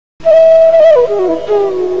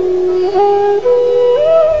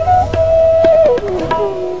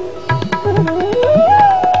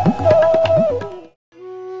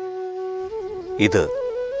ഇത്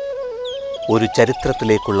ഒരു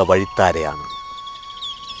ചരിത്രത്തിലേക്കുള്ള വഴിത്താരയാണ്.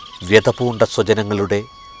 വ്യതപൂണ്ട സ്വജനങ്ങളുടെ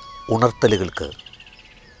ഉണർത്തലുകൾക്ക്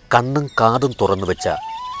കണ്ണും കാതും തുറന്നു വെച്ച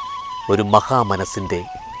ഒരു മഹാമനസ്സിൻ്റെ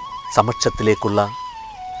സമക്ഷത്തിലേക്കുള്ള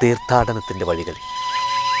തീർത്ഥാടനത്തിൻ്റെ വഴികൾ.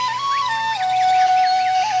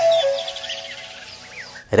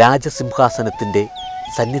 രാജസിംഹാസനത്തിൻ്റെ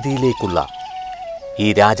സന്നിധിയിലേക്കുള്ള ഈ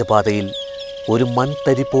രാജപാതയിൽ ഒരു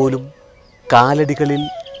മൺതരി പോലും കാലടികളിൽ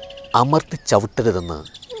അമർത്തി ചവിട്ടരുതെന്ന്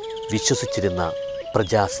വിശ്വസിച്ചിരുന്ന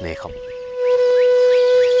പ്രജാസ്നേഹം.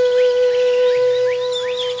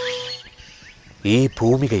 ഈ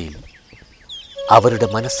ഭൂമികയിൽ അവരുടെ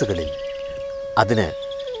മനസ്സുകളിൽ അതിന്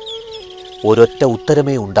ഒരൊറ്റ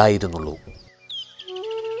ഉത്തരമേ ഉണ്ടായിരുന്നുള്ളൂ: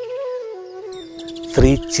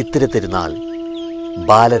 ശ്രീ ചിത്തിര തിരുനാൾ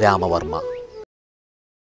ബാലരാമവർമ്മ.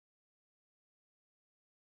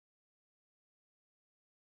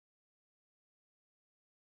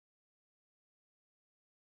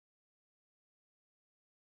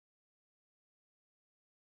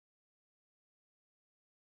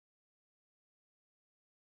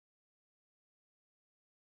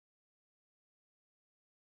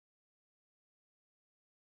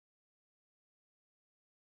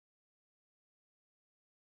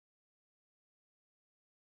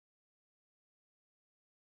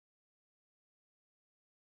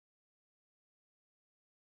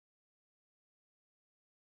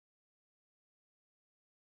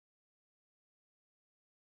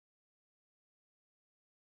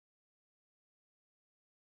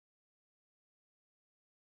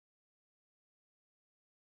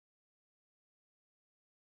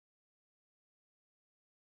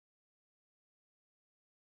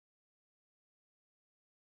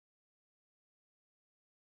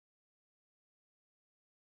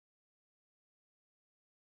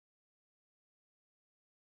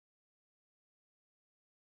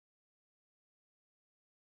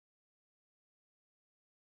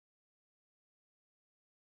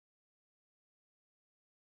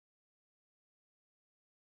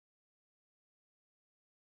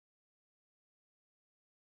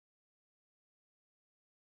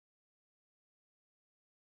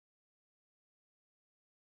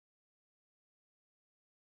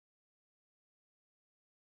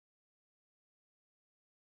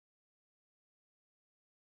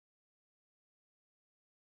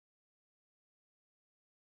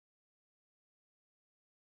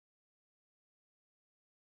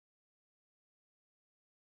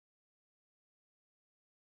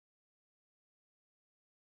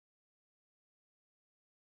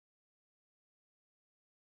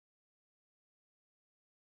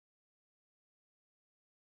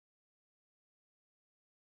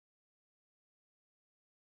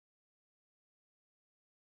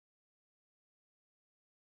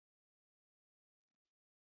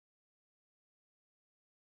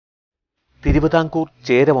 തിരുവിതാംകൂർ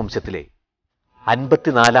ചേരവംശത്തിലെ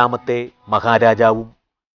 54-ാമത്തെ മഹാരാജാവും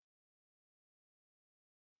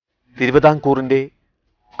തിരുവിതാംകൂറിൻ്റെ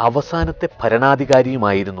അവസാനത്തെ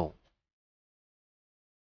ഭരണാധികാരിയുമായിരുന്നു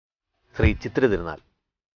ശ്രീ ചിത്തിര തിരുനാൾ.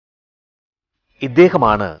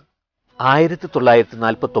 ഇദ്ദേഹമാണ്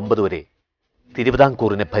 1949 വരെ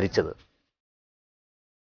തിരുവിതാംകൂറിനെ ഭരിച്ചത്.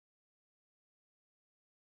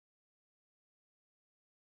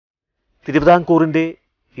 തിരുവിതാംകൂറിൻ്റെ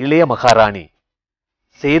ഇളയ മഹാറാണി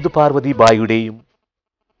സേതു പാർവതി ബായിയുടെയും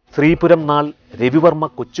ശ്രീപുരം നാൾ രവിവർമ്മ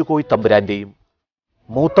കൊച്ചുകോയി തമ്പുരാന്റെയും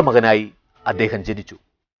മൂത്ത മകനായി അദ്ദേഹം ജനിച്ചു.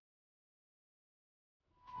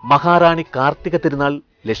 മഹാറാണി കാർത്തിക തിരുനാൾ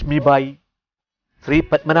ലക്ഷ്മിബായി, ശ്രീ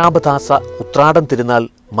പത്മനാഭദാസ ഉത്രാടം തിരുനാൾ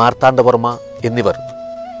മാർത്താണ്ഡവർമ്മ എന്നിവർ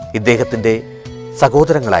ഇദ്ദേഹത്തിൻ്റെ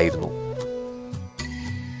സഹോദരങ്ങളായിരുന്നു.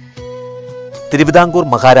 തിരുവിതാംകൂർ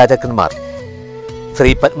മഹാരാജാക്കന്മാർ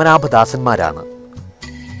ശ്രീ പത്മനാഭദാസന്മാരാണ്.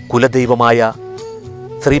 കുലദൈവമായ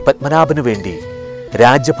ശ്രീ പത്മനാഭനു വേണ്ടി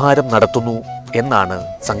രാജ്യഭാരം നടത്തുന്നു എന്നാണ്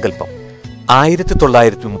സങ്കല്പം.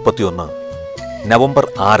 1931 നവംബർ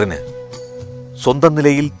 6 സ്വന്തം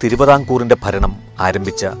നിലയിൽ തിരുവിതാംകൂറിന്റെ ഭരണം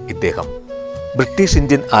ആരംഭിച്ച ഇദ്ദേഹം ബ്രിട്ടീഷ്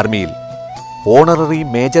ഇന്ത്യൻ ആർമിയിൽ ഓണററി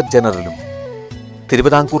മേജർ ജനറലും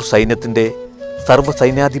തിരുവിതാംകൂർ സൈന്യത്തിന്റെ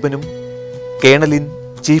സർവ്വസൈന്യാധിപനും കേണൽ ഇൻ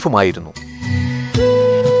ചീഫുമായിരുന്നു.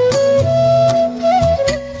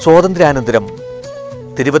 സ്വാതന്ത്ര്യാനന്തരം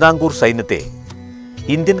തിരുവിതാംകൂർ സൈന്യത്തെ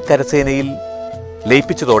ഇന്ത്യൻ കരസേനയിൽ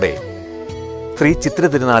ലയിപ്പിച്ചതോടെ ശ്രീ ചിത്തിര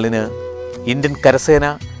തിരുനാളിന് ഇന്ത്യൻ കരസേന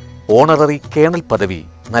ഓണററി കേണൽ പദവി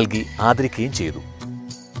നൽകി ആദരിക്കുകയും ചെയ്തു.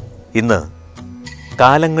 ഇന്ന്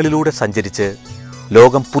കാലങ്ങളിലൂടെ സഞ്ചരിച്ച്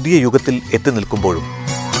ലോകം പുതിയ യുഗത്തിൽ എത്തി നിൽക്കുമ്പോഴും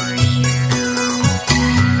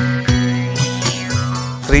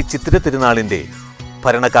ശ്രീ ചിത്തിര തിരുനാളിൻ്റെ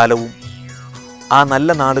ഭരണകാലവും ആ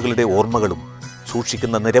നല്ല നാളുകളുടെ ഓർമ്മകളും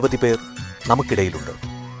സൂക്ഷിക്കുന്ന നിരവധി പേർ നമുക്കിടയിലുണ്ട്.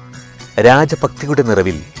 രാജഭക്തിയുടെ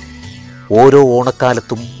നിറവിൽ ഓരോ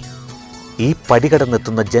ഓണക്കാലത്തും ഈ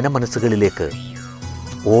പടികടന്നെത്തുന്ന ജനമനസ്സുകളിലേക്ക്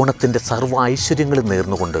ഓണത്തിൻ്റെ സർവ്വ ഐശ്വര്യങ്ങളും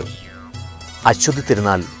നേർന്നുകൊണ്ട് അശ്വതി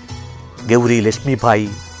തിരുനാൾ ഗൗരി ലക്ഷ്മിഭായി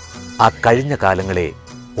ആ കഴിഞ്ഞ കാലങ്ങളെ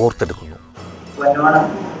ഓർത്തെടുക്കുന്നു. പൊന്നോണം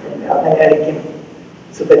എല്ലാവർക്കും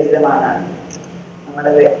സുപരിചിതമാണ്.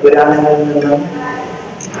 നമ്മുടെ പുരാണങ്ങളിൽ നിന്നും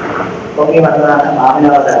പൊങ്ങി വന്നതാണ്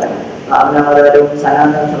വാമനാവതാരം. വാമനാവതാരവും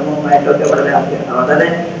സനാതന ധർമ്മവുമായിട്ടൊക്കെ വളരെ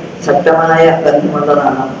ശക്തമായ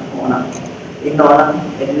ബന്ധമുള്ളതാണ് ഓണം. ഇന്ന് ഓണം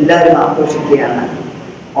എല്ലാവരും ആഘോഷിക്കുകയാണ്.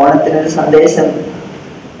 ഓണത്തിനൊരു സന്ദേശം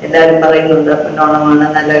എല്ലാവരും പറയുന്നുണ്ട്. പൊന്നോണമാണ്,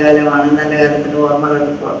 നല്ല കാലമാണ്, നല്ല കാലത്തിന് ഓർമ്മകൾ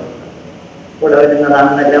കൂടെ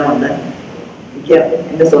വരുന്നതാണെന്നെല്ലാം ഉണ്ട്. എനിക്ക്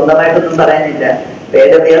എൻ്റെ സ്വന്തമായിട്ടൊന്നും പറയാനില്ല.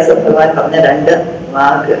 വേദവ്യാസ ഭഗവാൻ പറഞ്ഞ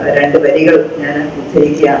രണ്ട് വരികൾ ഞാൻ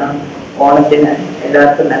ഉദ്ധരിക്കുകയാണ്. ഓണത്തിന്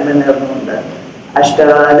എല്ലാവർക്കും നന്മ നേർന്നുകൊണ്ട്.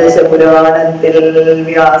 അഷ്ടാദശ പുരാണത്തിൽ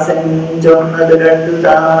വ്യാസൻ ചൊന്നത് രണ്ടു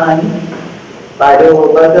താൻ,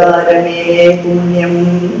 പരോപകാരമേ പുണ്യം,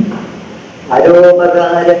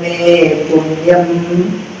 പരോപകാരമേ പുണ്യം,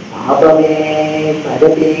 പാപമേ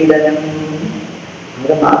പരപീഡനം.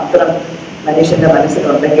 അത് മാത്രം മനുഷ്യന്റെ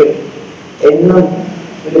മനസ്സിലുണ്ടെങ്കിൽ എന്നും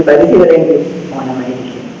ഒരു പരിധിവരെയെങ്കിലും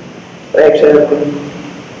ഓണമായിരിക്കും. പ്രേക്ഷകർക്കും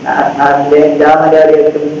നാട്ടിലെ എല്ലാ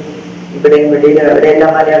മലയാളികൾക്കും, ഇവിടെയും വെളിയിലും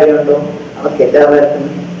എവിടെയെല്ലാം മലയാളികളുണ്ടോ അവർക്ക് എല്ലാവർക്കും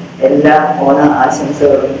എല്ലാ ഓണ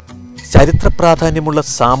ആശംസകളും. ചരിത്ര പ്രാധാന്യമുള്ള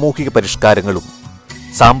സാമൂഹിക പരിഷ്കാരങ്ങളും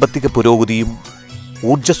സാമ്പത്തിക പുരോഗതിയും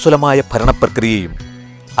ഊർജ്ജസ്വലമായ ഭരണപ്രക്രിയയും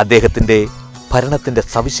അദ്ദേഹത്തിൻ്റെ ഭരണത്തിൻ്റെ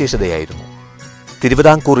സവിശേഷതയായിരുന്നു.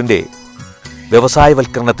 തിരുവിതാംകൂറിൻ്റെ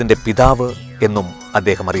വ്യവസായവൽക്കരണത്തിൻ്റെ പിതാവ് എന്നും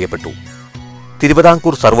അദ്ദേഹം അറിയപ്പെട്ടു.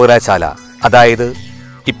 തിരുവിതാംകൂർ സർവകലാശാല, അതായത്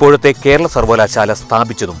ഇപ്പോഴത്തെ കേരള സർവകലാശാല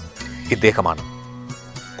സ്ഥാപിച്ചതും ഇദ്ദേഹമാണ്.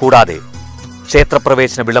 കൂടാതെ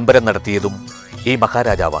ക്ഷേത്രപ്രവേശന വിളംബരം നടത്തിയതും ഈ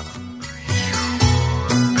മഹാരാജാവാണ്.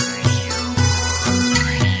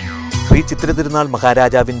 ശ്രീ ചിത്തിര തിരുനാൾ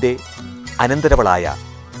മഹാരാജാവിൻ്റെ അനന്തരവളായ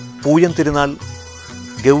പൂയം തിരുനാൾ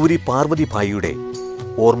ഗൗരി പാർവതി ഭായിയുടെ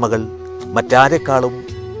ഓർമ്മകൾ മറ്റാരെക്കാളും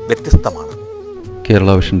വ്യത്യസ്തമാണ്.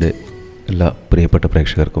 കേരള വിഷൻ്റെ എല്ലാ പ്രിയപ്പെട്ട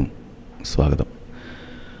പ്രേക്ഷകർക്കും സ്വാഗതം.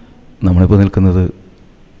 നമ്മളിപ്പോൾ നിൽക്കുന്നത്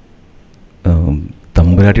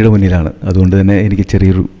തമ്പുരാട്ടിയുടെ മുന്നിലാണ്. അതുകൊണ്ട് തന്നെ എനിക്ക്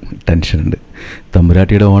ചെറിയൊരു ടെൻഷനുണ്ട്.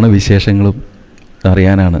 തമ്പുരാട്ടിയുടെ ഓണവിശേഷങ്ങളും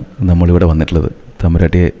അറിയാനാണ് നമ്മളിവിടെ വന്നിട്ടുള്ളത്.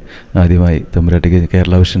 തമ്പുരാട്ടിയെ ആദ്യമായി തമ്പുരാട്ടിക്ക്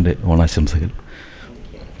കേരള വിഷൻ്റെ ഓണാശംസകൾ.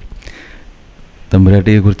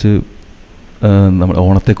 തമ്പുരാട്ടിയെക്കുറിച്ച്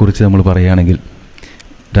ഓണത്തെക്കുറിച്ച് നമ്മൾ പറയുകയാണെങ്കിൽ,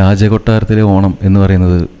 രാജകൊട്ടാരത്തിലെ ഓണം എന്ന്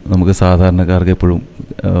പറയുന്നത് നമുക്ക് സാധാരണക്കാർക്ക് എപ്പോഴും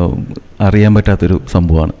അറിയാൻ പറ്റാത്തൊരു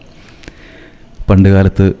സംഭവമാണ്. പണ്ട്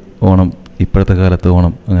കാലത്ത് ഓണം, ഇപ്പോഴത്തെ കാലത്ത്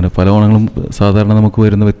ഓണം, അങ്ങനെ പല ഓണങ്ങളും സാധാരണ നമുക്ക്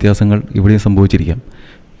വരുന്ന വ്യത്യാസങ്ങൾ ഇവിടെയും സംഭവിച്ചിരിക്കാം.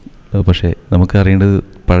 പക്ഷേ നമുക്ക് അറിയേണ്ടത്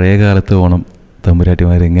പഴയ കാലത്തെ ഓണം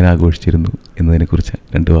തമ്പുരാട്ടിമാർ എങ്ങനെ ആഘോഷിച്ചിരുന്നു എന്നതിനെക്കുറിച്ച്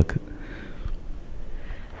രണ്ട് വാക്ക്.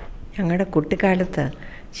 ഞങ്ങളുടെ കുട്ടിക്കാലത്ത്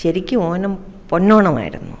ശരിക്കും ഓണം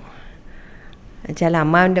പൊന്നോണമായിരുന്നു. എന്നുവെച്ചാൽ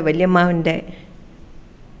അമ്മാവിൻ്റെ വല്യമ്മാവിൻ്റെ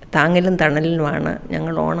താങ്ങലും തണലിലുമാണ്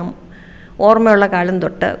ഞങ്ങൾ ഓണം ഓർമ്മയുള്ള കാലം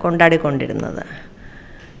തൊട്ട് കൊണ്ടാടിക്കൊണ്ടിരുന്നത്.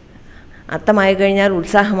 അത്തമായി കഴിഞ്ഞാൽ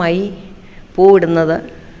ഉത്സാഹമായി പൂവിടുന്നത്.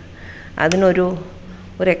 അതിനൊരു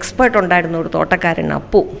എക്സ്പേർട്ട് ഉണ്ടായിരുന്നു, ഒരു തോട്ടക്കാരൻ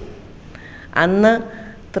അപ്പു. അന്ന്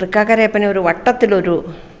തൃക്കാക്കരയപ്പനെ ഒരു വട്ടത്തിലൊരു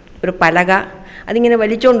പലക അതിങ്ങനെ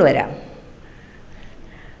വലിച്ചുകൊണ്ട് വരാം.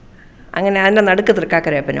 അങ്ങനെ അതിൻ്റെ നടുക്ക്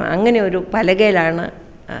തൃക്കാക്കരയപ്പനും അങ്ങനെ ഒരു പലകയിലാണ്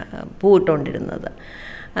പൂവിട്ടുകൊണ്ടിരുന്നത്.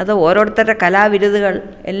 അത് ഓരോരുത്തരുടെ കലാവിരുതുകൾ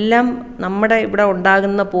എല്ലാം നമ്മുടെ ഇവിടെ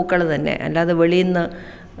ഉണ്ടാകുന്ന പൂക്കൾ തന്നെ, അല്ലാതെ വെളിയിൽ നിന്ന്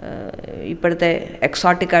ഇപ്പോഴത്തെ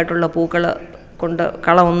എക്സോട്ടിക്കായിട്ടുള്ള പൂക്കൾ കൊണ്ട്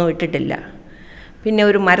കളമൊന്നും ഇട്ടിട്ടില്ല. പിന്നെ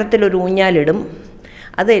ഒരു മരത്തിലൊരു ഊഞ്ഞാലിടും.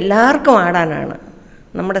 അത് എല്ലാവർക്കും ആടാനാണ്.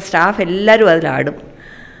 നമ്മുടെ സ്റ്റാഫ് എല്ലാവരും അതിലാടും.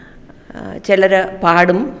 ചിലർ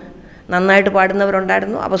പാടും, നന്നായിട്ട്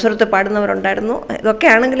പാടുന്നവരുണ്ടായിരുന്നു, അവസരത്തിൽ പാടുന്നവരുണ്ടായിരുന്നു. ഇതൊക്കെ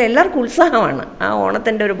ആണെങ്കിൽ എല്ലാവർക്കും ഉത്സാഹമാണ് ആ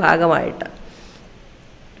ഓണത്തിൻ്റെ ഒരു ഭാഗമായിട്ട്.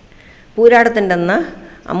 പൂരാടത്തിൻ്റെ അന്ന്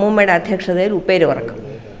അമ്മൂമ്മയുടെ അധ്യക്ഷതയിൽ ഉപ്പേരി വറക്കും.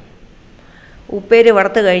 ഉപ്പേരി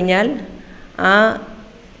വറുത്ത് കഴിഞ്ഞാൽ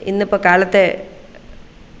ഇന്നിപ്പോൾ കാലത്തെ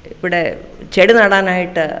ഇവിടെ ചെടി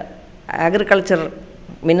നടാനായിട്ട് അഗ്രികൾച്ചർ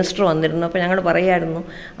മിനിസ്റ്റർ വന്നിരുന്നു. അപ്പോൾ ഞങ്ങൾ പറയായിരുന്നു,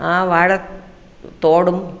 ആ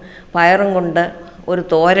വാഴത്തോടും പയറും കൊണ്ട് ഒരു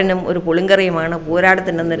തോരനും ഒരു പുളിങ്കറിയുമാണ്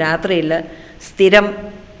പൂരാടത്തിൻ്റെ അന്ന് രാത്രിയിൽ സ്ഥിരം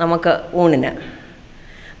നമുക്ക് ഊണിന്.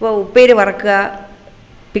 അപ്പോൾ ഉപ്പേരി വറക്കുക,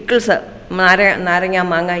 പിക്കിൾസ്, നാരങ്ങ,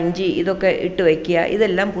 മാങ്ങ, ഇഞ്ചി ഇതൊക്കെ ഇട്ട് വയ്ക്കുക,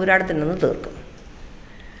 ഇതെല്ലാം പൂരാടത്തിൽ നിന്ന് തീർക്കും.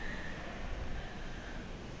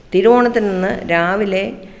 തിരുവോണത്തിൽ നിന്ന് രാവിലെ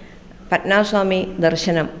പത്മനാഭസ്വാമി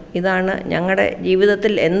ദർശനം. ഇതാണ് ഞങ്ങളുടെ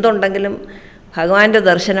ജീവിതത്തിൽ എന്തുണ്ടെങ്കിലും ഭഗവാന്റെ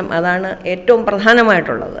ദർശനം, അതാണ് ഏറ്റവും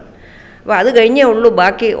പ്രധാനമായിട്ടുള്ളത്. അപ്പോൾ അത് കഴിഞ്ഞേ ഉള്ളൂ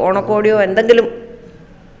ബാക്കി ഓണക്കോടിയോ എന്തെങ്കിലും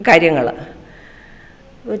കാര്യങ്ങൾ.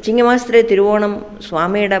 ചിങ്ങമാസത്തിലെ തിരുവോണം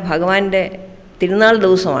സ്വാമിയുടെ ഭഗവാന്റെ തിരുനാൾ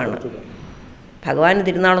ദിവസമാണ്. ഭഗവാന്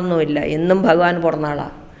തിരുനാളൊന്നുമില്ല, എന്നും ഭഗവാൻ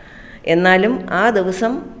പിറന്നാളാണ്. എന്നാലും ആ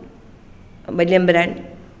ദിവസം വല്യമ്പരാൻ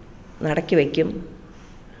നടക്കി വയ്ക്കും,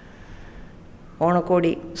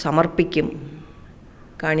 ഓണക്കോടി സമർപ്പിക്കും,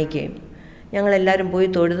 കാണിക്കുകയും ഞങ്ങളെല്ലാവരും പോയി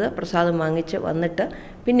തൊഴുത് പ്രസാദം വാങ്ങിച്ച് വന്നിട്ട്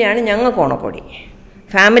പിന്നെയാണ് ഞങ്ങൾക്ക് ഓണക്കോടി,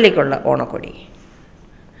 ഫാമിലിക്കുള്ള ഓണക്കോടി.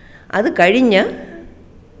 അത് കഴിഞ്ഞ്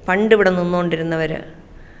പണ്ടിവിടെ നിന്നുകൊണ്ടിരുന്നവർ,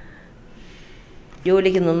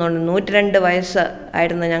 ജോലിക്ക് നിന്നുകൊണ്ട് 102 വയസ്സ്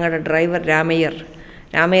ആയിരുന്ന ഞങ്ങളുടെ ഡ്രൈവർ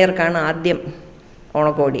രാമയ്യർക്കാണ് ആദ്യം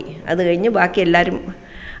ഓണക്കോടി. അത് കഴിഞ്ഞ് ബാക്കി എല്ലാവരും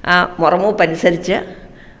ആ മുറമൂപ്പനുസരിച്ച്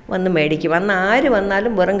വന്ന് മേടിക്കും. അന്ന് ആര്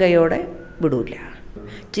വന്നാലും വെറും കൈയോടെ വിടൂല.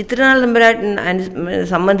 ചിത്രനാൾ തമ്പുരാനെ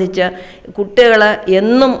സംബന്ധിച്ച് കുട്ടികൾ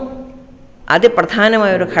എന്നും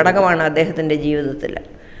അതിപ്രധാനമായൊരു ഘടകമാണ് അദ്ദേഹത്തിൻ്റെ ജീവിതത്തിൽ.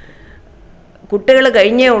 കുട്ടികൾ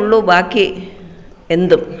കഴിഞ്ഞേ ഉള്ളൂ ബാക്കി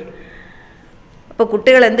എന്തും. അപ്പോൾ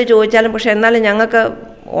കുട്ടികൾ എന്ത് ചോദിച്ചാലും, പക്ഷേ എന്നാലും ഞങ്ങൾക്ക്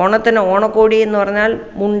ഓണത്തിന് ഓണക്കോടി എന്ന് പറഞ്ഞാൽ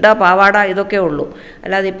മുണ്ട, പാവാട ഇതൊക്കെ ഉള്ളൂ.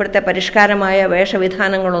 അല്ലാതെ ഇപ്പോഴത്തെ പരിഷ്കാരമായ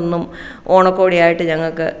വേഷവിധാനങ്ങളൊന്നും ഓണക്കോടിയായിട്ട്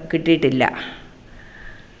ഞങ്ങൾക്ക് കിട്ടിയിട്ടില്ല.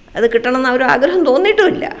 അത് കിട്ടണമെന്ന് അവർ ആഗ്രഹം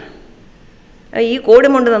തോന്നിയിട്ടുമില്ല. ഈ കോടി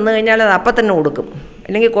മുണ്ട് തന്നു കഴിഞ്ഞാൽ അത് അപ്പം തന്നെ കൊടുക്കും,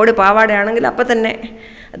 അല്ലെങ്കിൽ കോടി പാവാടയാണെങ്കിൽ അപ്പം തന്നെ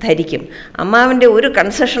ധരിക്കും. അമ്മാവിൻ്റെ ഒരു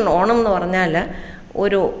കൺസെഷൻ ഓണം എന്ന് പറഞ്ഞാൽ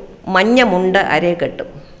ഒരു മഞ്ഞ മുണ്ട് അരയെ കെട്ടും.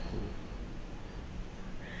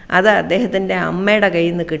 അത് അദ്ദേഹത്തിൻ്റെ അമ്മയുടെ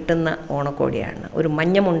കയ്യിൽ നിന്ന് കിട്ടുന്ന ഓണക്കോടിയാണ്. ഒരു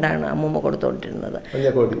മഞ്ഞമുണ്ടാണ് അമ്മൂമ്മ കൊടുത്തുകൊണ്ടിരുന്നത്.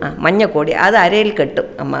 മഞ്ഞക്കോടി അത് അരയിൽ കെട്ടും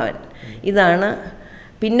അമ്മാവൻ. ഇതാണ്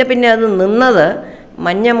പിന്നെ അത് നിന്നത്.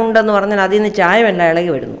 മഞ്ഞമുണ്ടെന്ന് പറഞ്ഞാൽ അതിൽ നിന്ന് ചായമെല്ലാം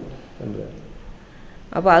ഇളകി വരുന്നു.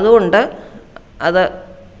 അപ്പോൾ അതുകൊണ്ട് അത്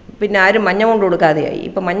പിന്നെ ആരും മഞ്ഞ കൊണ്ട് കൊടുക്കാതെയായി.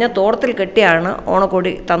 ഇപ്പം മഞ്ഞ തോർത്തിൽ കെട്ടിയാണ്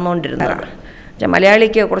ഓണക്കോടി തന്നുകൊണ്ടിരുന്നത്.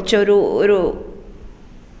 മലയാളിക്ക് കുറച്ചൊരു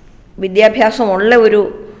വിദ്യാഭ്യാസമുള്ള ഒരു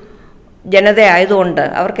ജനതയായതുകൊണ്ട്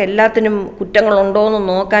അവർക്ക് എല്ലാത്തിനും കുറ്റങ്ങളുണ്ടോയെന്ന്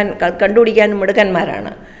നോക്കാൻ കണ്ടുപിടിക്കാനും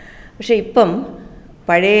മിടുക്കന്മാരാണ്. പക്ഷേ ഇപ്പം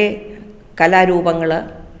പഴയ കലാരൂപങ്ങൾ,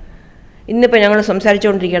 ഇന്നിപ്പോൾ ഞങ്ങൾ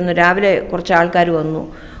സംസാരിച്ചുകൊണ്ടിരിക്കുന്നു, രാവിലെ കുറച്ച് ആൾക്കാർ വന്നു,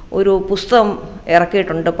 ഒരു പുസ്തകം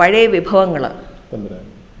ഇറക്കിയിട്ടുണ്ട്, പഴയ വിഭവങ്ങൾ,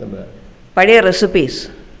 പഴയ റെസിപ്പീസ്,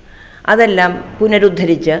 അതെല്ലാം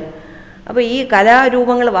പുനരുദ്ധരിച്ച്. അപ്പോൾ ഈ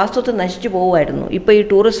കലാരൂപങ്ങൾ വാസ്തവത്തിൽ നശിച്ചു പോകുമായിരുന്നു. ഇപ്പോൾ ഈ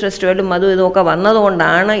ടൂറിസ്റ്റ് ഫെസ്റ്റിവലും അതും ഇതുമൊക്കെ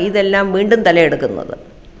വന്നതുകൊണ്ടാണ് ഇതെല്ലാം വീണ്ടും തലയെടുക്കുന്നത്.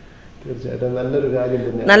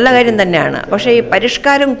 നല്ല കാര്യം തന്നെയാണ്. പക്ഷേ ഈ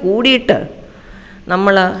പരിഷ്കാരം കൂടിയിട്ട്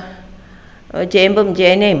നമ്മൾ ചേമ്പും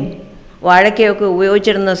ചേനയും വാഴക്കയൊക്കെ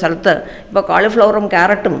ഉപയോഗിച്ചിരുന്ന സ്ഥലത്ത് ഇപ്പോൾ കോളിഫ്ലവറും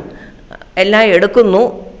ക്യാരറ്റും എല്ലാം എടുക്കുന്നു.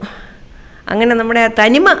 അങ്ങനെ നമ്മുടെ ആ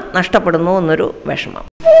തനിമ നഷ്ടപ്പെടുന്നു എന്നൊരു വിഷമം.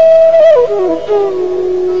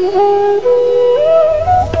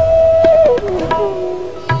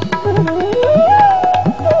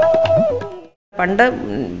 പണ്ട്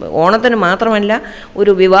ഓണത്തിന് മാത്രമല്ല,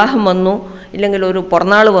 ഒരു വിവാഹം വന്നു ഇല്ലെങ്കിൽ ഒരു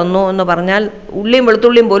പിറന്നാൾ വന്നു എന്ന് പറഞ്ഞാൽ ഉള്ളിയും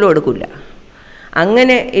വെളുത്തുള്ളിയും പോലും എടുക്കില്ല.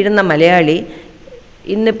 അങ്ങനെ ഇരുന്ന മലയാളി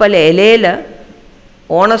ഇന്നിപ്പോൾ ഇലയിൽ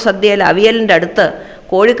ഓണസദ്യയിൽ അവിയലിൻ്റെ അടുത്ത്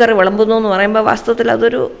കോഴിക്കറി വിളമ്പുന്നു എന്ന് പറയുമ്പോൾ വാസ്തവത്തിൽ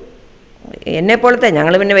അതൊരു, എന്നെപ്പോലത്തെ,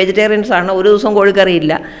 ഞങ്ങൾ പിന്നെ വെജിറ്റേറിയൻസാണ്, ഒരു ദിവസം കോഴിക്കറി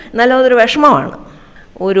ഇല്ല, എന്നാലും അതൊരു വിഷമമാണ്.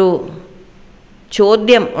 ഒരു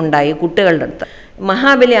ചോദ്യം ഉണ്ടായി കുട്ടികളുടെ അടുത്ത്,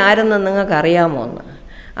 മഹാബലി ആരെന്ന് നിങ്ങൾക്ക് അറിയാമോ എന്ന്.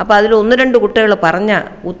 അപ്പോൾ അതിൽ 1-2 കുട്ടികൾ പറഞ്ഞ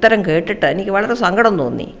ഉത്തരം കേട്ടിട്ട് എനിക്ക് വളരെ സങ്കടം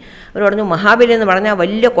തോന്നി. അവർ പറഞ്ഞു, മഹാബലി എന്ന് പറഞ്ഞാൽ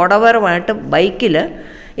വലിയ കുടവരമായിട്ട് ബൈക്കിൽ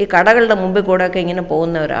ഈ കടകളുടെ മുമ്പിൽ കൂടെയൊക്കെ ഇങ്ങനെ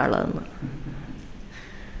പോകുന്ന ഒരാളെന്ന്.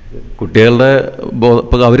 കുട്ടികളുടെ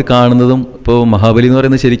ഇപ്പോൾ അവർ കാണുന്നതും ഇപ്പോൾ മഹാബലി എന്ന്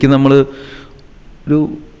പറയുന്നത് ശരിക്കും നമ്മൾ ഒരു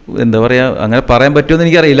എന്താ പറയുക, അങ്ങനെ പറയാൻ പറ്റുമെന്ന്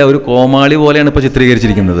എനിക്കറിയില്ല, ഒരു കോമാളി പോലെയാണ് ഇപ്പോൾ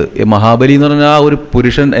ചിത്രീകരിച്ചിരിക്കുന്നത്. മഹാബലി എന്ന് പറഞ്ഞാൽ ആ ഒരു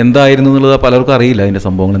പുരുഷൻ എന്തായിരുന്നു എന്നുള്ളത് പലർക്കും അറിയില്ല, അതിൻ്റെ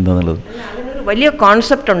സംഭവങ്ങൾ എന്താണെന്നുള്ളത്. അതിനൊരു വലിയ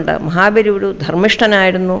കോൺസെപ്റ്റ് ഉണ്ട്. മഹാബലി ഒരു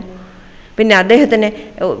ധർമ്മിഷ്ഠനായിരുന്നു. പിന്നെ അദ്ദേഹത്തിന്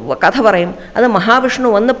കഥ പറയും, അത് മഹാവിഷ്ണു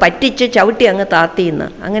വന്ന് പറ്റിച്ച് ചവിട്ടി അങ്ങ് താത്തിന്ന്.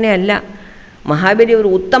 അങ്ങനെയല്ല, മഹാബലി ഒരു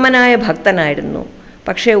ഉത്തമനായ ഭക്തനായിരുന്നു.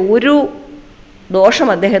 പക്ഷേ ഒരു ദോഷം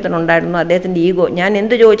അദ്ദേഹത്തിനുണ്ടായിരുന്നു, അദ്ദേഹത്തിൻ്റെ ഈഗോ. ഞാൻ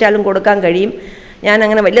എന്ത് ചോദിച്ചാലും കൊടുക്കാൻ കഴിയും, ഞാൻ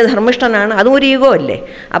അങ്ങനെ വലിയ ധർമ്മിഷ്ഠനാണ്, അതും ഒരു ഈഗോ അല്ലേ.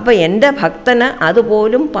 അപ്പോൾ എൻ്റെ ഭക്തന്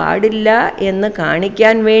അതുപോലും പാടില്ല എന്ന്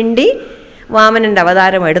കാണിക്കാൻ വേണ്ടി വാമനൻ്റെ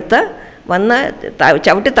അവതാരം എടുത്ത് വന്ന്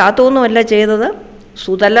ചവിട്ടി താത്തുമൊന്നുമല്ല ചെയ്തത്,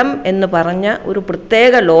 സുതലം എന്ന് പറഞ്ഞ ഒരു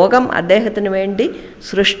പ്രത്യേക ലോകം അദ്ദേഹത്തിന് വേണ്ടി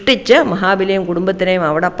സൃഷ്ടിച്ച് മഹാബലിയും കുടുംബത്തിനെയും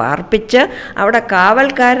അവിടെ പാർപ്പിച്ച് അവിടെ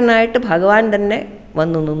കാവൽക്കാരനായിട്ട് ഭഗവാൻ തന്നെ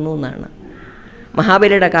വന്നു നിന്നു എന്നാണ്.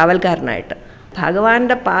 മഹാബലിയുടെ കാവൽക്കാരനായിട്ട്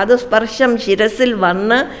ഭഗവാന്റെ പാദസ്പർശം ശിരസിൽ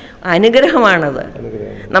വന്ന് അനുഗ്രഹമാണത്.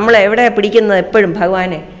 നമ്മൾ എവിടെയാണ് പിടിക്കുന്നത്? എപ്പോഴും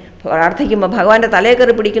ഭഗവാനെ പ്രാർത്ഥിക്കുമ്പോൾ ഭഗവാന്റെ തലയിൽ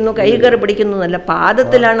കയറി പിടിക്കുന്നു, കൈ കയറി പിടിക്കുന്നു എന്നല്ല,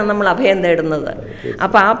 പാദത്തിലാണ് നമ്മൾ അഭയം തേടുന്നത്.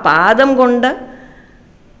 അപ്പോൾ ആ പാദം കൊണ്ട്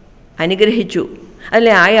അനുഗ്രഹിച്ചു.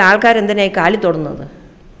 അല്ലേ, ആ ആൾക്കാരെന്തിനായി കാലിൽ തൊടുന്നത്?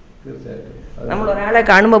 നമ്മൾ ഒരാളെ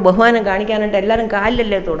കാണുമ്പോൾ ബഹുമാനം കാണിക്കാനായിട്ട് എല്ലാവരും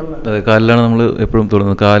കാലിലല്ലേ തൊടുന്നത്? കാലിലാണ് നമ്മൾ എപ്പോഴും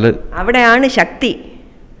തൊടുന്നത്. കാല് അവിടെയാണ് ശക്തി.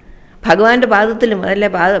 ഭഗവാന്റെ പാദത്തിലും അതല്ലേ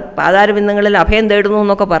പാതാരബിന്ദങ്ങളിൽ അഭയം തേടുന്നു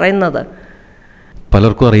എന്നൊക്കെ പറയുന്നത്.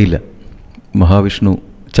 പലർക്കും അറിയില്ല മഹാവിഷ്ണു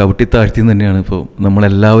ചവിട്ടിത്താഴ്ത്തി തന്നെയാണ് ഇപ്പോൾ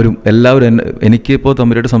നമ്മളെല്ലാവരും എനിക്കിപ്പോൾ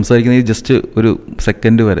തമ്മിലായിട്ട് സംസാരിക്കുന്നത് ജസ്റ്റ് ഒരു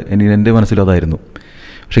സെക്കൻഡ് വരെ എൻ്റെ മനസ്സിലും അതായിരുന്നു.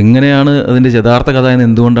 പക്ഷെ ഇങ്ങനെയാണ് അതിൻ്റെ യഥാർത്ഥ കഥ എന്ന്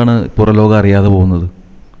എന്തുകൊണ്ടാണ് പുറലോകം അറിയാതെ പോകുന്നത്?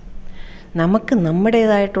 നമുക്ക്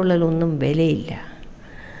നമ്മുടേതായിട്ടുള്ളതിലൊന്നും വിലയില്ല.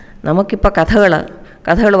 നമുക്കിപ്പോൾ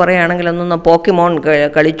കഥകൾ പറയുകയാണെങ്കിൽ ഒന്നൊന്ന് പോക്കിമോൺ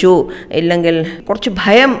കളിച്ചു, ഇല്ലെങ്കിൽ കുറച്ച്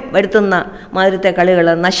ഭയം വരുത്തുന്ന മാതിരത്തെ കളികൾ,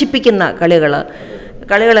 നശിപ്പിക്കുന്ന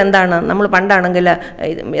കളികൾ എന്താണ്? നമ്മൾ പണ്ടാണെങ്കിൽ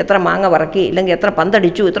എത്ര മാങ്ങ പറക്കി, ഇല്ലെങ്കിൽ എത്ര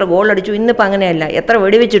പന്തടിച്ചു, എത്ര ഗോളടിച്ചു. ഇന്നിപ്പോൾ അങ്ങനെയല്ല, എത്ര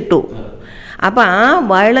വെടിവെച്ചിട്ടു. അപ്പോൾ ആ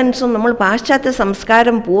വയലൻസും നമ്മൾ പാശ്ചാത്യ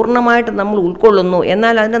സംസ്കാരം പൂർണ്ണമായിട്ട് നമ്മൾ ഉൾക്കൊള്ളുന്നു,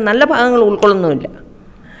 എന്നാൽ അതിൻ്റെ നല്ല ഭാഗങ്ങൾ ഉൾക്കൊള്ളുന്നുമില്ല.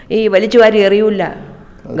 ഈ വലിച്ചുവാരി എറിയൂല,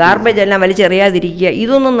 ഗാർബേജ് എല്ലാം വലിച്ചെറിയാതിരിക്കുക,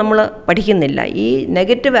 ഇതൊന്നും നമ്മൾ പഠിക്കുന്നില്ല. ഈ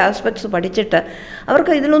നെഗറ്റീവ് ആസ്പെക്ട്സ് പഠിച്ചിട്ട്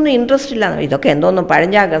അവർക്ക് ഇതിലൊന്നും ഇൻട്രസ്റ്റ് ഇല്ല. ഇതൊക്കെ എന്തോന്നും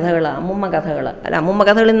പഴഞ്ചാ കഥകൾ, അമ്മൂമ്മ കഥകൾ. അല്ല, അമ്മൂമ്മ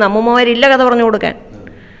കഥകളിൽ നിന്ന് അമ്മൂമ്മമാരില്ല കഥ പറഞ്ഞു കൊടുക്കാൻ.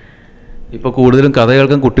 ഇപ്പോൾ കൂടുതലും കഥ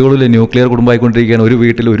കേൾക്കാൻ കുട്ടികളിൽ ന്യൂക്ലിയർ കുടുംബമായിക്കൊണ്ടിരിക്കുകയാണ്. ഒരു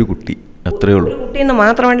വീട്ടിൽ ഒരു കുട്ടി, അത്രയേ ഉള്ളൂ. ഒരു കുട്ടിയെന്ന്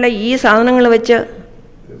മാത്രമല്ല, ഈ സാധനങ്ങൾ വെച്ച്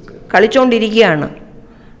കളിച്ചുകൊണ്ടിരിക്കുകയാണ്.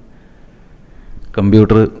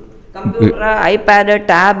 കമ്പ്യൂട്ടർ, ഐപാഡ്,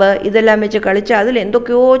 ടാബ് ഇതെല്ലാം വെച്ച് കളിച്ച് അതിൽ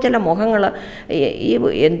എന്തൊക്കെയോ ചില മുഖങ്ങൾ, ഈ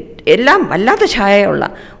എല്ലാം വല്ലാത്ത ഛായയുള്ള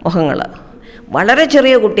മുഖങ്ങൾ. വളരെ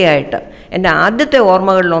ചെറിയ കുട്ടിയായിട്ട് എൻ്റെ ആദ്യത്തെ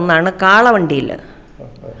ഓർമ്മകളിലൊന്നാണ് കാളവണ്ടിയിൽ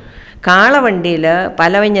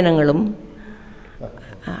പലവ്യഞ്ജനങ്ങളും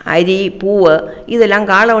അരി, പൂവ് ഇതെല്ലാം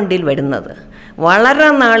കാളവണ്ടിയിൽ വരുന്നത്. വളരെ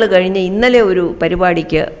നാൾ കഴിഞ്ഞ് ഇന്നലെ ഒരു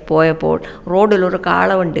പരിപാടിക്ക് പോയപ്പോൾ റോഡിലൊരു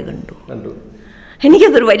കാളവണ്ടി കണ്ടു.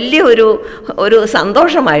 എനിക്കതൊരു വലിയ ഒരു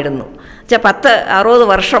സന്തോഷമായിരുന്നു. 10-60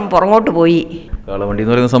 വർഷം പുറകോട്ട് പോയി. കാളവണ്ടി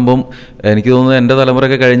എന്ന് പറയുന്ന സംഭവം എനിക്ക് തോന്നുന്നത് എൻ്റെ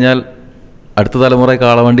തലമുറയൊക്കെ കഴിഞ്ഞാൽ അടുത്ത തലമുറ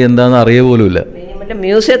കാളവണ്ടി എന്താണെന്ന് അറിയ പോലുമില്ല. മറ്റേ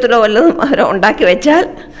മ്യൂസിയത്തിലോ വല്ലതും അവർ ഉണ്ടാക്കി വെച്ചാൽ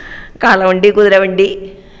കാളവണ്ടി, കുതിരവണ്ടി.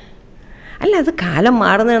 അല്ല, അത് കാലം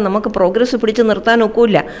മാറുന്നതിന് നമുക്ക് പ്രോഗ്രസ് പിടിച്ച് നിർത്താൻ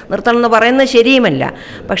ഒക്കില്ല. നിർത്തണം എന്ന് പറയുന്നത് ശരിയുമല്ല.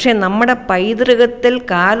 പക്ഷേ നമ്മുടെ പൈതൃകത്തിൽ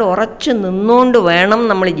കാലുറച്ച് നിന്നുകൊണ്ട് വേണം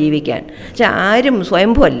നമ്മൾ ജീവിക്കാൻ. പക്ഷെ ആരും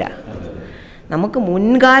സ്വയംഭവല്ല. നമുക്ക്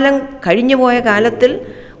മുൻകാലം കഴിഞ്ഞു പോയ കാലത്തിൽ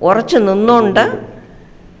ഉറച്ചു നിന്നുകൊണ്ട്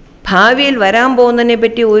ഭാവിയിൽ വരാൻ പോകുന്നതിനെ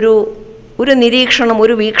പറ്റി ഒരു നിരീക്ഷണം,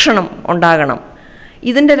 ഒരു വീക്ഷണം ഉണ്ടാകണം.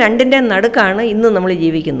 ഇതിൻ്റെ രണ്ടിൻ്റെ നടുക്കാണ് ഇന്ന് നമ്മൾ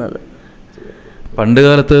ജീവിക്കുന്നത്. പണ്ട്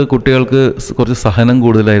കാലത്ത് കുട്ടികൾക്ക് കുറച്ച് സഹനം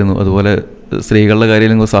കൂടുതലായിരുന്നു, അതുപോലെ സ്ത്രീകളുടെ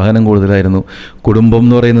കാര്യത്തിൽ സഹനം കൂടുതലായിരുന്നു. കുടുംബം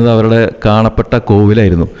എന്ന് പറയുന്നത് അവരുടെ കാണപ്പെട്ട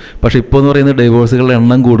കോവിലായിരുന്നു. പക്ഷെ ഇപ്പോൾ എന്ന് പറയുന്നത് ഡൈവോഴ്സുകളുടെ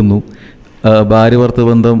എണ്ണം കൂടുന്നു. ഭാര്യ ഭർത്തൃ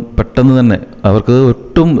ബന്ധം പെട്ടെന്ന് തന്നെ അവർക്ക്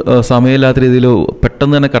ഒട്ടും സമയമില്ലാത്ത രീതിയിൽ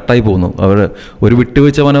പെട്ടെന്ന് തന്നെ കട്ടായി പോകുന്നു. അവർ ഒരു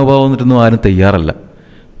വിട്ടുവീഴ്ച മനോഭാവം എന്നിട്ടൊന്നും ആരും തയ്യാറല്ല.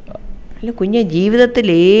 അല്ല കുഞ്ഞെ, ജീവിതത്തിൽ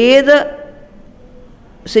ഏത്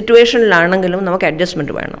സിറ്റുവേഷനിലാണെങ്കിലും നമുക്ക്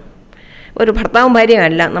അഡ്ജസ്റ്റ്മെൻറ്റ് വേണം. ഒരു ഭർത്താവും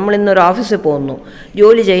ഭാര്യയല്ല, നമ്മളിന്നൊരു ഓഫീസിൽ പോകുന്നു,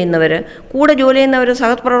 ജോലി ചെയ്യുന്നവർ, കൂടെ ജോലി ചെയ്യുന്നവർ,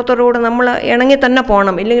 സഹപ്രവർത്തകരോട് നമ്മൾ ഇണങ്ങി തന്നെ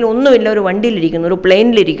പോകണം. ഇല്ലെങ്കിൽ ഒന്നുമില്ല, ഒരു വണ്ടിയിലിരിക്കുന്നു, ഒരു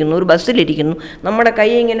പ്ലെയിനിലിരിക്കുന്നു, ഒരു ബസ്സിലിരിക്കുന്നു, നമ്മുടെ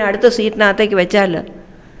കൈ ഇങ്ങനെ അടുത്ത സീറ്റിനകത്തേക്ക് വെച്ചാൽ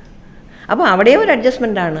അപ്പോൾ അവിടെ ഒരു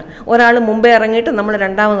അഡ്ജസ്റ്റ്മെൻറ്റാണ്. ഒരാൾ മുമ്പേ ഇറങ്ങിയിട്ട് നമ്മൾ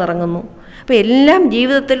രണ്ടാമത് ഇറങ്ങുന്നു. അപ്പോൾ എല്ലാം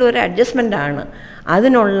ജീവിതത്തിൽ ഒരു അഡ്ജസ്റ്റ്മെൻറ്റാണ്.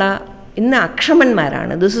 അതിനുള്ള ഇന്ന്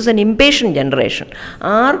അക്ഷമന്മാരാണ്. This is N impatient generation.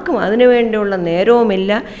 ആർക്കും അതിനു വേണ്ടിയുള്ള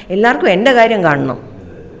നേരവുമില്ല. എല്ലാവർക്കും എൻ്റെ കാര്യം കാണണം.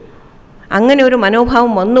 അങ്ങനെ ഒരു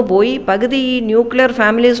മനോഭാവം വന്നു പോയി. പകുതി ഈ ന്യൂക്ലിയർ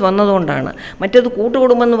ഫാമിലീസ് വന്നതുകൊണ്ടാണ്. മറ്റേത്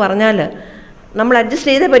കൂട്ടുകുടുംബം എന്ന് പറഞ്ഞാൽ നമ്മൾ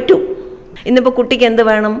അഡ്ജസ്റ്റ് ചെയ്തേ പറ്റൂ. ഇന്നിപ്പോൾ കുട്ടിക്ക് എന്ത്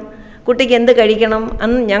വേണം, കുട്ടിക്ക് എന്ത് കഴിക്കണം.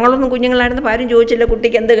 അന്ന് ഞങ്ങളൊന്നും കുഞ്ഞുങ്ങളായിരുന്നപ്പോൾ ആരും ചോദിച്ചില്ല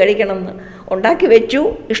കുട്ടിക്ക് എന്ത് കഴിക്കണം എന്ന്. ഉണ്ടാക്കി വെച്ചു,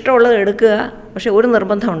 ഇഷ്ടമുള്ളത് എടുക്കുക. പക്ഷെ ഒരു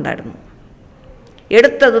നിർബന്ധം ഉണ്ടായിരുന്നു,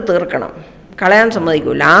 എടുത്തത് തീർക്കണം, കളയാൻ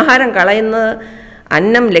സമ്മതിക്കില്ല. ആഹാരം കളയുന്നത്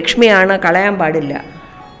അന്നം ലക്ഷ്മിയാണ്, കളയാൻ പാടില്ല.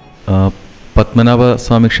 പത്മനാഭ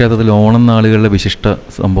സ്വാമി ക്ഷേത്രത്തിൽ ഓണം നാളുകളിലെ വിശിഷ്ട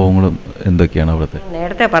സംഭവങ്ങളും എന്തൊക്കെയാണ് അവിടുത്തെ?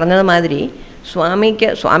 നേരത്തെ പറഞ്ഞത് മാതിരി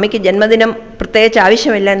സ്വാമിക്ക് ജന്മദിനം പ്രത്യേകിച്ച്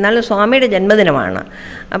ആവശ്യമില്ല, എന്നാലും സ്വാമിയുടെ ജന്മദിനമാണ്.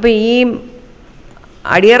 അപ്പോൾ ഈ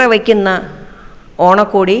അടിയറ വയ്ക്കുന്ന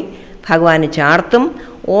ഓണക്കോടി ഭഗവാന് ചാർത്തും.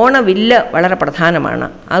 ഓണവില്ല് വളരെ പ്രധാനമാണ്.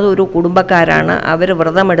 അതൊരു കുടുംബക്കാരാണ്, അവർ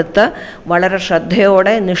വ്രതമെടുത്ത് വളരെ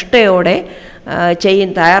ശ്രദ്ധയോടെ നിഷ്ഠയോടെ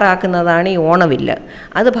തയ്യാറാക്കുന്നതാണ് ഈ ഓണവില്ല്.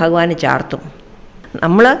 അത് ഭഗവാന് ചാർത്തും.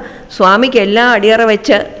 നമ്മൾ സ്വാമിക്ക് എല്ലാം അടിയറ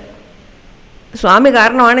വെച്ച്, സ്വാമി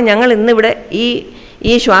കാരണമാണ് ഞങ്ങൾ ഇന്നിവിടെ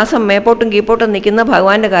ഈ ശ്വാസം മേപ്പോട്ടും കീപ്പോട്ടും നിൽക്കുന്ന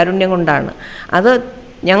ഭഗവാന്റെ കാരുണ്യം കൊണ്ടാണ്. അത്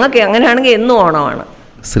ഞങ്ങൾക്ക് അങ്ങനെയാണെങ്കിൽ എന്നും ഓണമാണ്.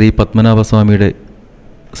 ശ്രീ പത്മനാഭസ്വാമിയുടെ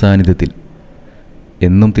സാന്നിധ്യത്തിൽ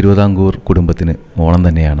എന്നും തിരുവിതാംകൂർ കുടുംബത്തിന് ഓണം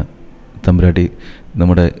തന്നെയാണ്. തമ്പുരാട്ടി,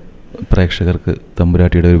 നമ്മുടെ പ്രേക്ഷകർക്ക്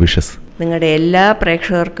തമ്പുരാട്ടിയുടെ ഒരു വിഷസ്. നിങ്ങളുടെ എല്ലാ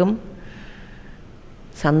പ്രേക്ഷകർക്കും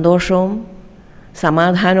സന്തോഷവും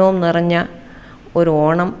സമാധാനവും നിറഞ്ഞ ഒരു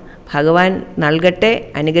ഓണം ഭഗവാൻ നൽകട്ടെ,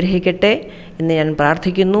 അനുഗ്രഹിക്കട്ടെ എന്ന് ഞാൻ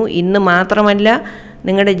പ്രാർത്ഥിക്കുന്നു. ഇന്ന് മാത്രമല്ല,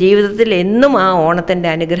 നിങ്ങളുടെ ജീവിതത്തിൽ എന്നും ആ ഓണത്തിൻ്റെ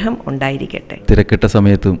അനുഗ്രഹം ഉണ്ടായിരിക്കട്ടെ. തിരക്കിട്ട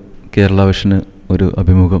സമയത്തും കേരള വിഷന് ഒരു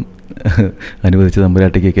അഭിമുഖം അനുവദിച്ച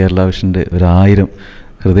തമ്പുരാട്ടിക്ക് കേരള വിഷൻ്റെ 1000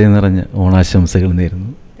 ഹൃദയം നിറഞ്ഞ ഓണാശംസകൾ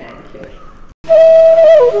നേരുന്നു.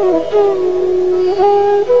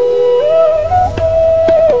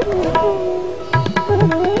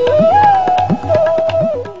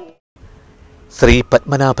 ശ്രീ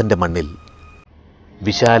പത്മനാഭന്റെ മണ്ണിൽ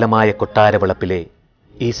വിശാലമായ കൊട്ടാരവിളപ്പിലെ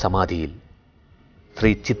ഈ സമാധിയിൽ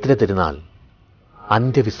ശ്രീ ചിത്ര തിരുനാൾ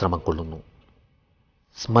അന്ത്യവിശ്രമം കൊള്ളുന്നു.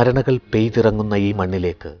 സ്മരണകൾ പെയ്തിറങ്ങുന്ന ഈ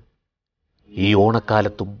മണ്ണിലേക്ക് ഈ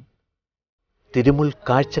ഓണക്കാലത്തും തിരുമുൾ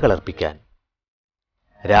കാഴ്ചകളർപ്പിക്കാൻ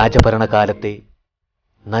രാജഭരണകാലത്തെ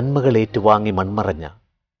നന്മകൾ ഏറ്റുവാങ്ങി മൺമറഞ്ഞ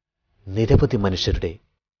നിരവധി മനുഷ്യരുടെ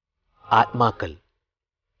ആത്മാക്കൾ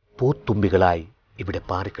പൂത്തുമ്പികളായി ഇവിടെ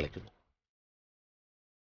പാറിക്കളിക്കുന്നു.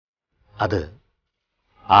 അത്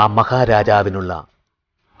ആ മഹാരാജാവിനുള്ള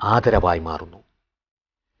ആദരവായി മാറുന്നു.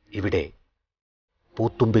 ഇവിടെ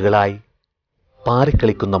പൂത്തുമ്പികളായി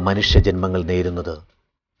പാറിക്കളിക്കുന്ന മനുഷ്യജന്മങ്ങൾ നേരുന്നത്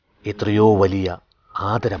എത്രയോ വലിയ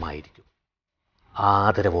ആദരമായിരിക്കും. ആ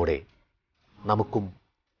ആദരവോടെ നമുക്കും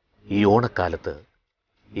ഈ ഓണക്കാലത്ത്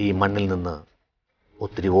ഈ മണ്ണിൽ നിന്ന്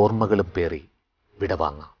ഒത്തിരി ഓർമ്മകളും പേറി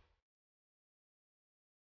വിടവാങ്ങാം.